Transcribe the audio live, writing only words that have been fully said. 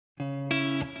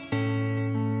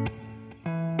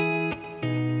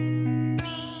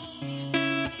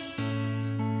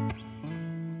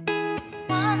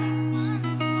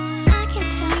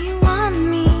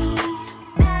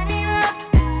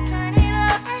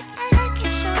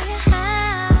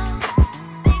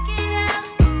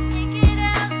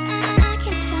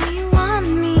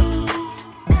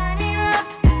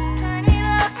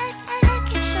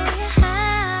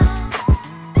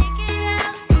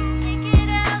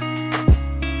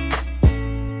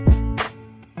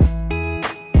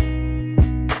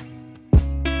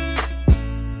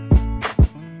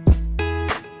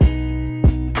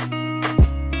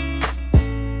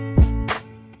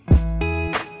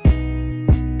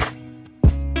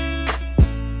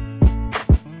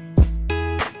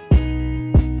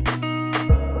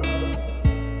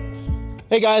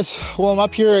Hey guys, well I'm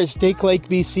up here at Stake Lake,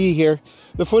 BC here.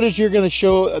 The footage I'm going to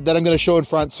show in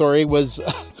front, was,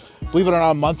 believe it or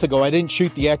not, a month ago. I didn't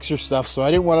shoot the extra stuff, so I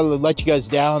didn't want to let you guys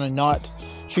down and not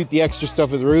shoot the extra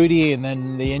stuff with Rudy and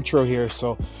then the intro here.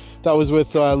 So that was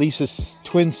with Lisa's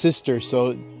twin sister,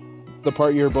 so the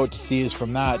part you're about to see is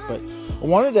from that. But I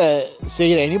wanted to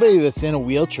say to anybody that's in a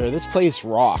wheelchair, this place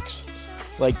rocks.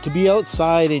 Like, to be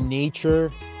outside in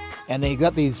nature, and they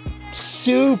got these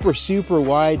super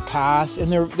wide paths, and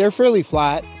they're fairly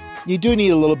flat. You do need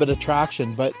a little bit of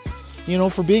traction, but you know,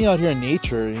 for being out here in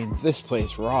nature, I mean, this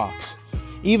place rocks.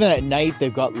 Even at night,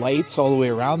 they've got lights all the way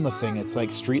around the thing. It's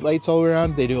like street lights all the way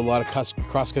around. They do a lot of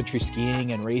cross-country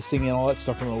skiing and racing and all that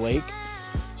stuff on the lake.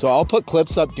 So I'll put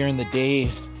clips up during the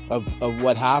day of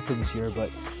what happens here.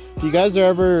 But if you guys are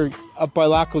ever up by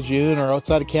Lac Lejeune or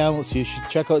outside of Kamloops, you should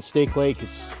check out Stake Lake.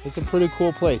 It's a pretty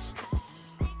cool place.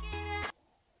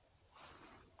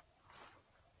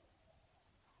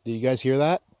 Did you guys hear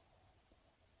that?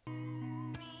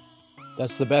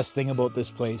 That's the best thing about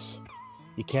this place.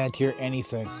 You can't hear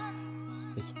anything.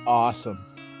 It's awesome.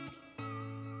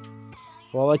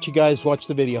 Well, I'll let you guys watch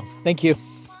the video. Thank you.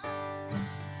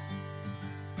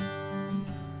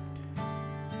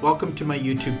 Welcome to my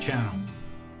YouTube channel.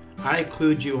 I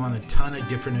include you on a ton of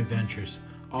different adventures,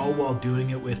 all while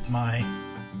doing it with my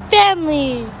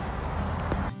family.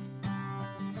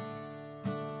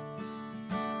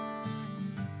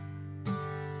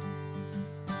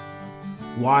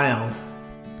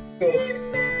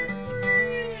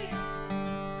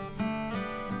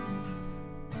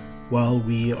 While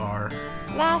we are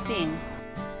laughing,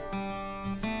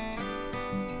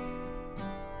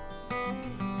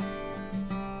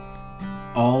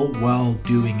 all while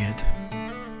doing it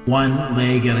one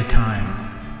leg at a time.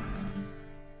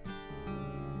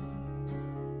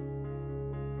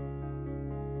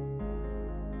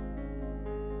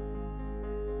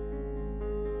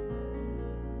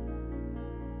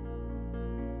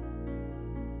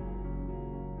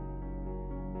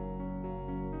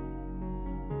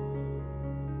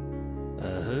 I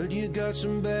heard you got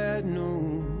some bad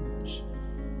news.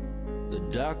 The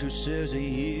doctor says a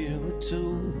year or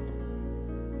two,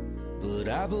 but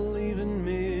I believe in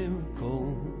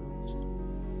miracles.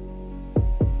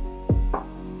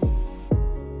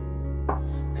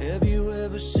 Have you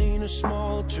ever seen a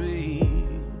small tree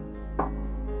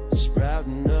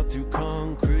sprouting up through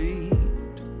concrete?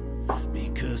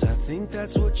 Because I think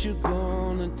that's what you're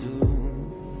gonna do.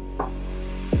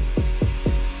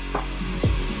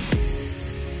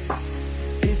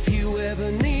 If you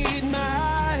ever need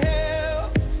my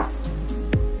help,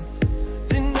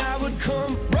 then I would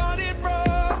come running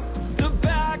from the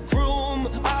back room.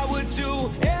 I would do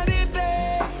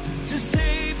anything to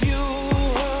save you,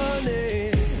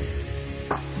 honey.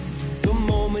 The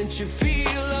moment you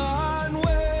feel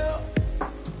unwell,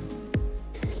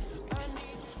 I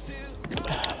need to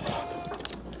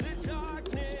the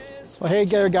darkness. Well, hey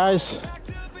there guys,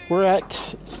 we're at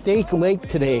Stake Lake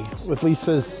today with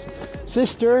Lisa's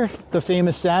sister, the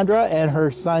famous Sandra, and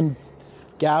her son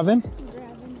Gavin.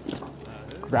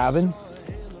 Gravin.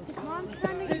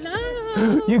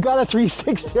 You got a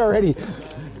 360 already.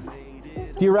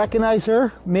 Do you recognize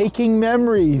her? Making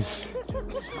memories.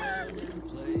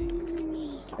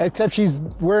 Except she's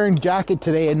wearing jacket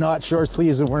today and not short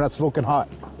sleeves, and we're not smoking hot.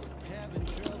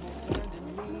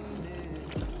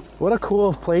 What a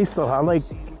cool place though, huh? Like,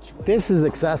 this is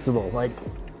accessible. Like,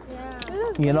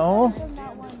 you know?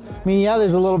 I mean, yeah,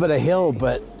 there's a little bit of hill,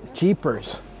 but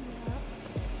jeepers.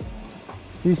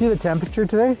 Do you see the temperature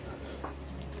today?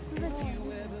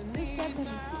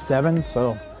 7,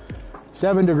 so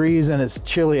 7 degrees and it's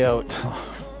chilly out. A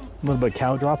little bit of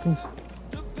cow droppings.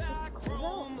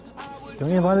 Don't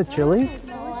you find it chilly?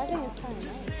 No, I think it's kind of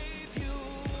nice.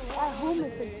 At home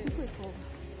it's like super cold.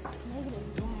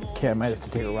 Negative. Okay, I might have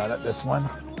to take a ride at this one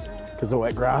because of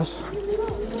wet grass.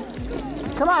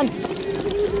 Come on!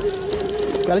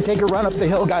 Gotta take a run up the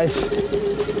hill, guys.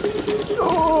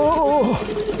 Oh!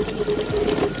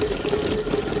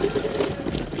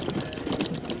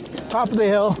 Top of the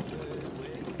hill,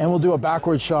 and we'll do a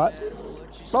backward shot.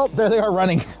 Oh, there they are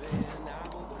running.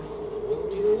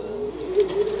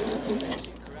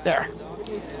 There.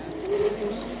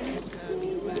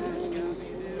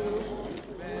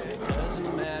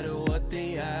 Doesn't matter what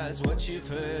the odds, what you've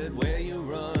heard, where you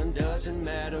run. Doesn't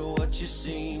matter what you've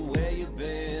seen, where you've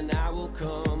been. I will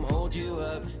come, hold you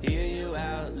up, hear you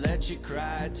out, let you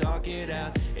cry, talk it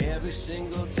out. Every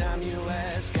single time you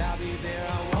ask, I'll be there,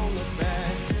 I won't look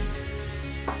back.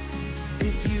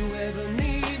 If you ever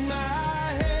need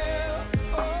my help,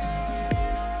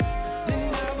 oh,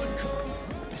 then I would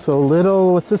come. So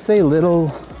little, what's this say?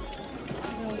 Little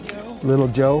Little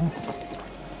Joe.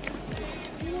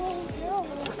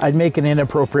 I'd make an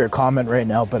inappropriate comment right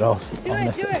now, but I'll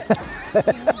miss it.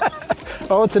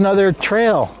 Oh, it's another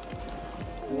trail.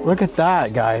 Look at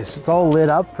that, guys. It's all lit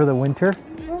up for the winter.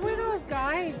 What were those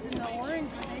guys in the orange?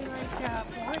 Were they like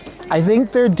forestry? I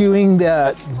think they're doing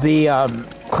the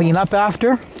cleanup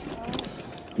after.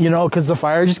 You know, because the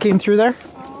fire just came through there.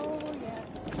 Oh, yeah.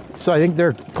 So I think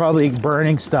they're probably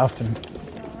burning stuff, and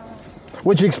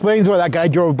which explains why that guy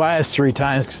drove by us 3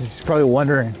 times, because he's probably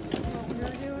wondering. What we were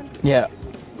doing? Yeah.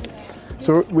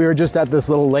 So we were just at this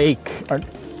little lake, or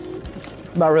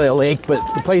not really a lake, but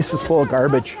the place is full of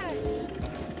garbage.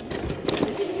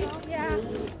 Yeah.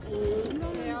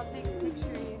 Okay, I'll take a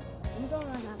picture of you. I'm going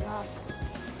on that rock.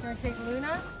 You want to take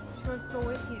Luna? She wants to go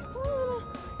with you.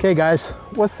 Okay, guys,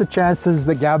 what's the chances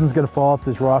that Gavin's gonna fall off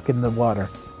this rock in the water?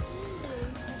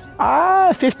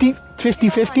 50,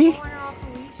 50.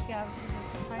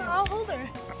 I'll hold her.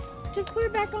 Just put her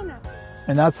back on now.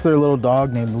 And that's their little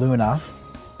dog named Luna.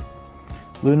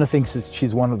 Luna thinks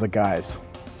she's one of the guys.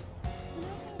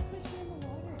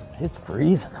 It's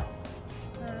freezing.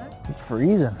 It's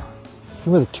freezing.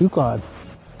 Look at the toucan.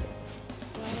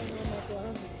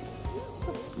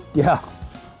 Yeah,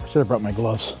 I should have brought my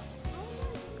gloves.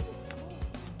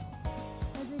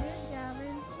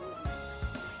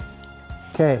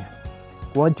 Okay,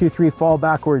 1, 2, 3, fall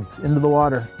backwards into the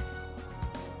water.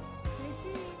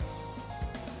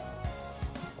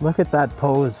 Look at that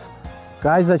pose.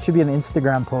 Guys, that should be an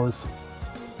Instagram pose.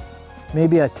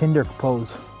 Maybe a Tinder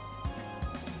pose.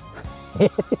 Do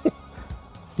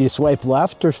you swipe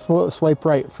left or swipe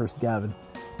right for Gavin?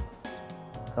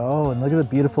 Oh, and look at the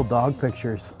beautiful dog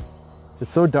pictures.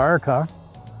 It's so dark, huh?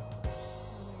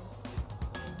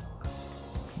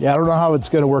 Yeah, I don't know how it's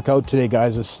going to work out today,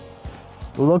 guys.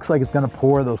 It looks like it's going to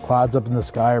pour. Those clouds up in the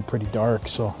sky are pretty dark,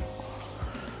 so.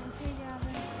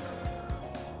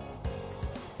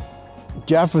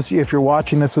 Jeff, if you're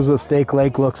watching, this is what Steak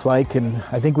Lake looks like, and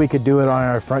I think we could do it on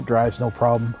our front drives, no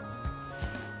problem.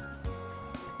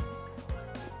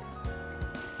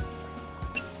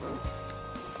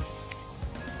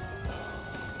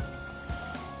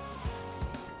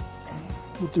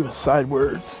 We'll do a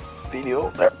sideways video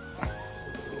there.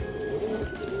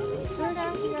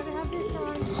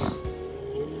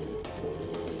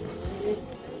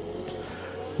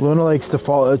 Luna likes to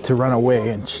run away,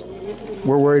 and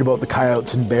we're worried about the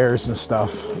coyotes and bears and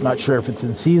stuff. I'm not sure if it's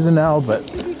in season now, but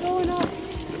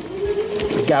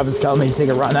Gavin's telling me to take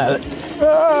a run at it.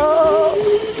 Oh!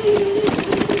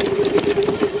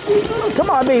 Come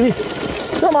on, baby.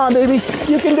 Come on, baby.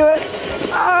 You can do it.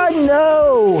 Ah,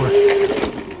 no.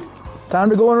 Time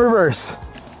to go in reverse.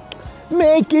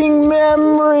 Making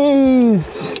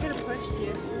memories.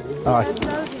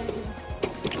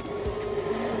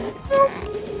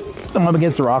 I'm up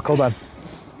against the rock. Hold on.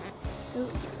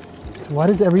 So why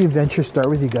does every adventure start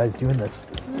with you guys doing this?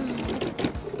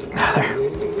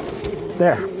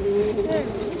 There.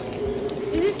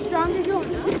 Is it stronger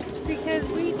going up? Because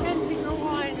we tend to go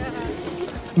on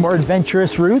more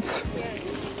adventurous routes. yes.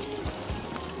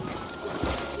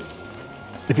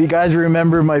 If you guys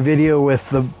remember my video with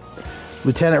the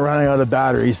lieutenant running out of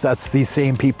batteries, that's these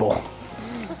same people.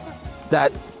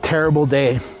 That terrible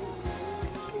day.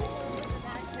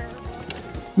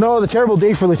 No, the terrible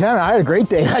day for Lieutenant. I had a great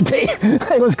day that day.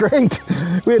 It was great.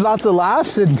 We had lots of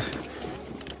laughs and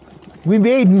we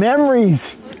made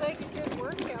memories. It was like a good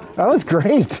workout. That was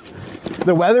great.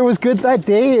 The weather was good that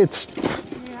day.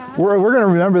 We're gonna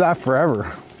remember that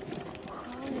forever.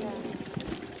 Oh,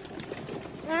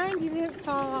 yeah. And you didn't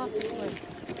fall off the cliff.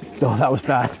 Oh, that was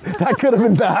bad. That could have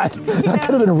been bad. That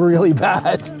could have been really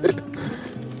bad.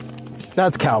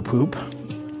 That's cow poop.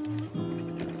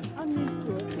 I'm used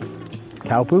to it.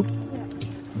 Cow poop?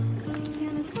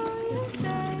 Yeah.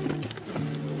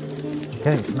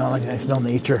 Okay, I smell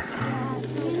nature.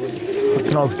 It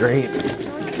smells great.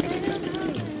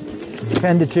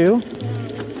 10 to 2.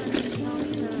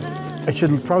 I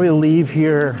should probably leave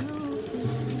here,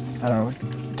 I don't know,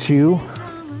 2.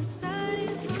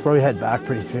 Should probably head back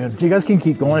pretty soon. You guys can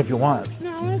keep going if you want.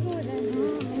 No, I want to go with them.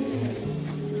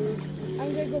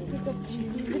 I'm going to go pick up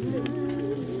cheese. Should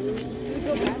we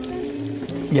go back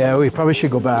then? Yeah, we probably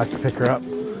should go back to pick her up.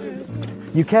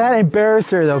 You can't embarrass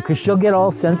her though, because she'll get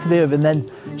all sensitive and then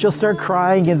she'll start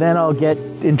crying and then I'll get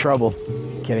in trouble.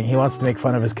 Kidding, he wants to make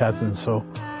fun of his cousins, so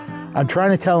I'm trying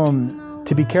to tell him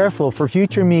to be careful. For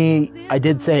future me, I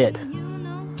did say it.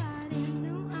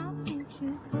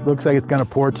 Looks like it's gonna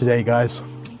pour today, guys.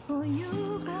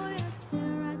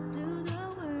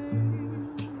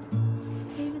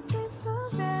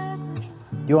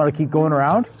 You want to keep going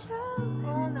around?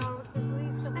 Oh no,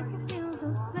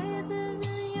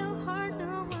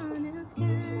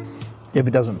 If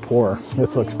it doesn't pour.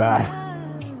 This looks bad.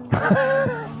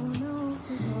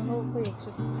 Hopefully it's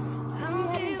just...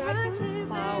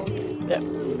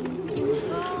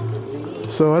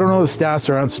 So I don't know the stats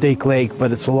around Stake Lake,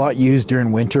 but it's a lot used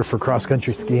during winter for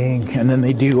cross-country skiing, and then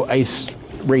they do ice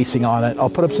racing on it. I'll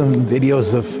put up some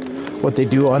videos of what they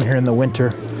do on here in the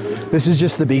winter. This is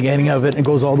just the beginning of it. It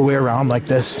goes all the way around like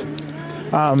this.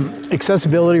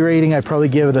 Accessibility rating, I'd probably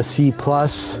give it a C+,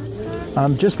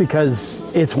 just because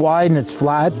it's wide and it's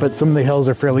flat, but some of the hills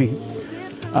are fairly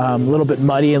a little bit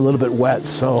muddy and a little bit wet,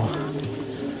 so.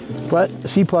 But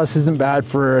C+ isn't bad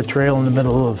for a trail in the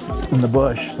middle of in the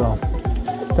bush, so.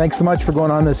 Thanks so much for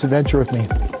going on this adventure with me.